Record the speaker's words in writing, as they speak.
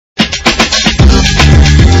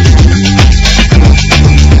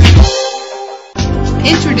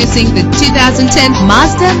Introducing the 2010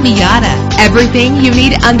 Mazda Miata. Everything you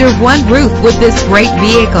need under one roof with this great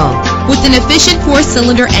vehicle. With an efficient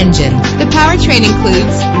 4-cylinder engine, the powertrain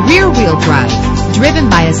includes rear-wheel drive, driven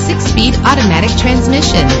by a 6-speed automatic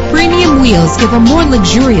transmission. Premium wheels give a more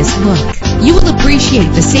luxurious look. You will appreciate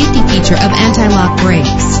the safety feature of anti-lock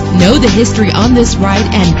brakes. Know the history on this ride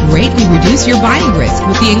and greatly reduce your buying risk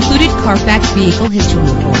with the included Carfax Vehicle History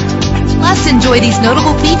Report. Plus, enjoy these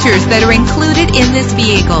notable features that are included in this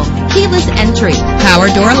vehicle: keyless entry, power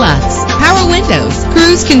door locks, power windows,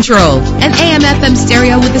 cruise control, an AM/FM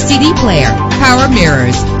stereo with a CD player, power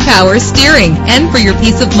mirrors, power steering. And for your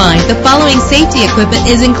peace of mind, the following safety equipment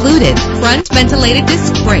is included: front ventilated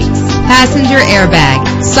disc brakes, passenger airbag,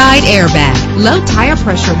 side airbag, low tire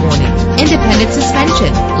pressure warning, independent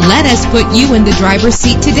suspension. Let us put you in the driver's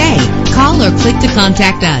seat today. Call or click to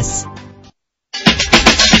contact us.